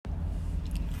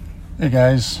Hey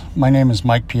guys, my name is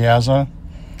Mike Piazza.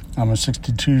 I'm a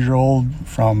 62-year-old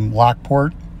from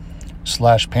Lockport /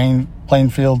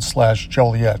 Plainfield /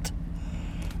 Joliet.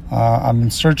 I've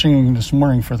been searching this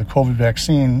morning for the COVID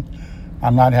vaccine.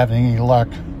 I'm not having any luck.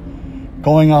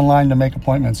 Going online to make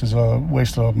appointments is a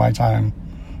waste of my time.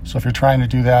 So if you're trying to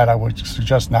do that, I would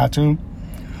suggest not to.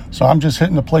 So I'm just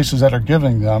hitting the places that are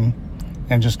giving them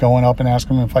and just going up and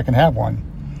asking them if I can have one.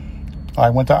 I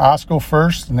went to Osco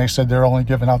first, and they said they're only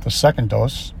giving out the second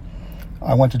dose.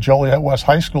 I went to Joliet West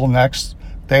High School next.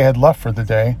 They had left for the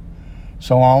day.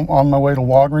 So I'm on my way to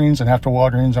Walgreens, and after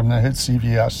Walgreens, I'm going to hit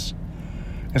CVS.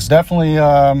 It's definitely,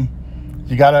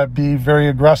 you got to be very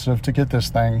aggressive to get this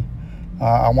thing.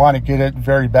 I want to get it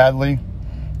very badly.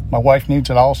 My wife needs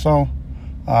it also.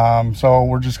 So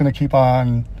we're just going to keep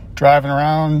on driving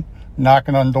around,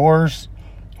 knocking on doors.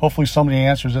 Hopefully somebody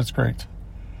answers. That's great.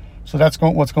 So that's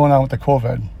what's going on with the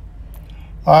COVID.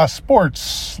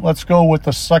 Sports. Let's go with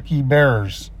the sucky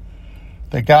Bears.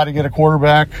 They got to get a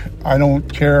quarterback. I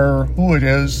don't care who it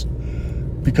is,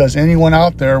 because anyone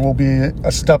out there will be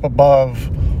a step above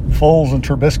Foles and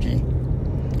Trubisky.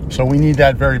 So we need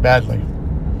that very badly.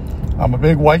 I'm a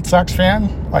big White Sox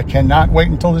fan. I cannot wait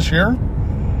until this year.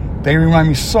 They remind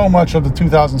me so much of the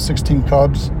 2016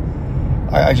 Cubs.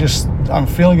 I'm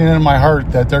feeling it in my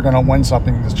heart that they're going to win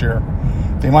something this year.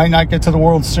 They might not get to the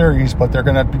World Series, but they're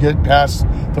going to get past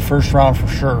the first round for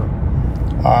sure.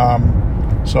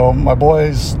 So my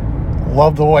boys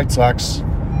love the White Sox.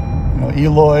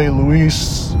 Eloy,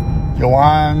 Luis,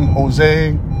 Yohan,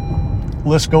 Jose,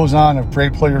 list goes on of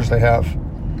great players they have.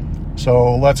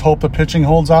 So let's hope the pitching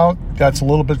holds out. That's a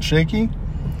little bit shaky.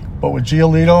 But with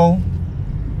Giolito,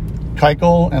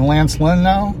 Keuchel, and Lance Lynn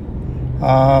now,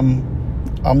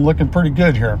 I'm looking pretty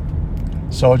good here.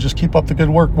 So just keep up the good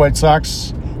work, White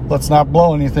Sox. Let's not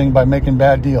blow anything by making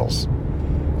bad deals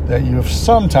that you have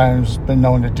sometimes been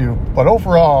known to do. But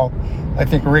overall, I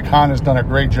think Rick Hahn has done a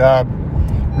great job.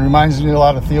 Reminds me a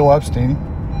lot of Theo Epstein,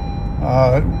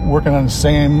 working on the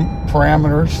same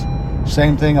parameters,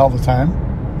 same thing all the time.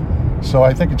 So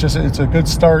I think it's a good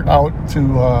start out to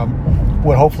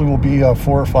what hopefully will be a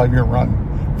 4 or 5 year run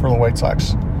for the White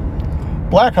Sox.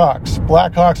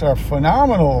 Blackhawks are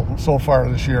phenomenal so far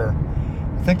this year.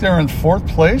 I think they're in 4th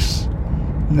place.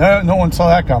 No one saw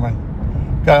that coming.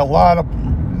 Got a lot of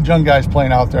young guys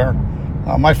playing out there.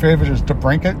 My favorite is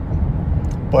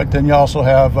DeBrincat, but then you also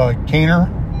have Kaner,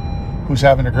 who's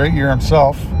having a great year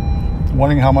himself.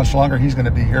 Wondering how much longer he's going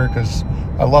to be here, because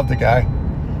I love the guy.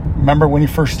 Remember when he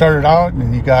first started out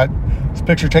and he got his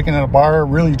picture taken at a bar,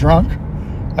 really drunk?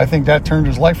 I think that turned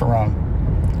his life around.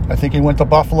 I think he went to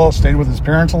Buffalo, stayed with his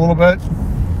parents a little bit,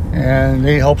 and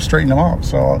they helped straighten him out.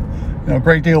 So,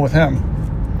 great deal with him.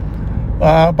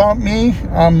 About me,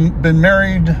 I've been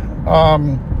married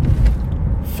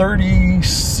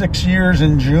 36 years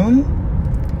in June.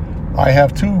 I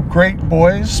have 2 great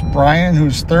boys, Brian,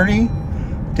 who's 30,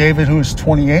 David, who's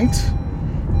 28.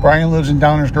 Brian lives in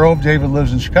Downers Grove. David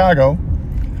lives in Chicago.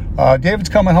 David's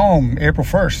coming home April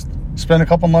 1st, spend a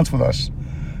couple months with us.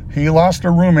 He lost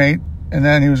a roommate, and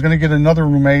then he was going to get another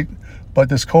roommate, but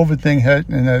this COVID thing hit,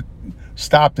 and it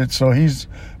stopped it. So he's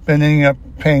been ending up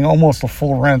paying almost a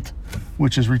full rent,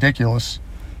 which is ridiculous.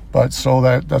 But so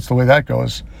that's the way that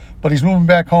goes. But he's moving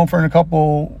back home for a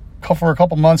couple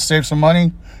months, save some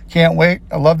money. Can't wait.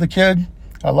 I love the kid.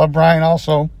 I love Brian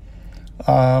also.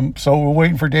 So we're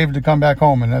waiting for David to come back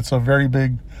home, and that's a very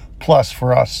big plus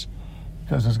for us,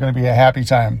 because it's going to be a happy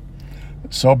time.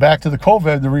 So back to the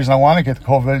COVID. The reason I want to get the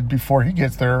COVID before he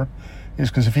gets there is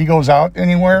because if he goes out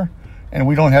anywhere and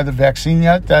we don't have the vaccine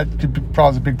yet, that could be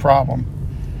probably a big problem.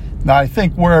 Now, I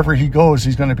think wherever he goes,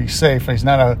 he's going to be safe. He's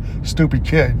not a stupid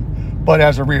kid. But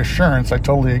as a reassurance, I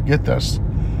totally get this.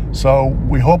 So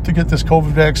we hope to get this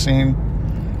COVID vaccine.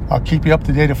 I'll keep you up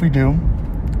to date if we do.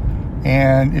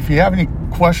 And if you have any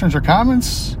questions or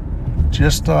comments,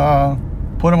 just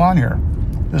put them on here.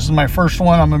 This is my first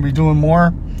one. I'm going to be doing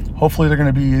more. Hopefully they're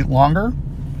going to be longer,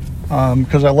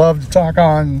 because I love to talk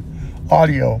on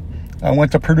audio. I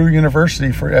went to Purdue University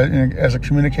as a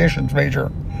communications major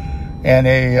and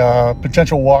a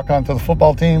potential walk-on to the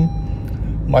football team.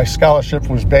 My scholarship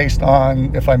was based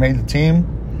on if I made the team.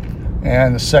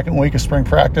 And the second week of spring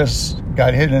practice,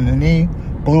 got hit in the knee,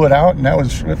 blew it out, and that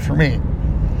was it for me.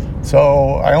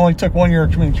 So I only took 1 year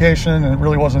of communication, and it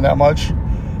really wasn't that much.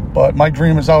 But my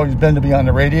dream has always been to be on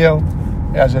the radio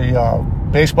as a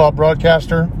baseball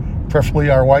broadcaster, preferably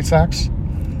our White Sox.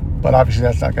 But obviously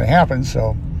that's not going to happen,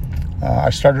 so I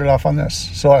started off on this.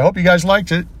 So I hope you guys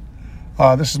liked it.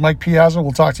 This is Mike Piazza.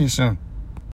 We'll talk to you soon.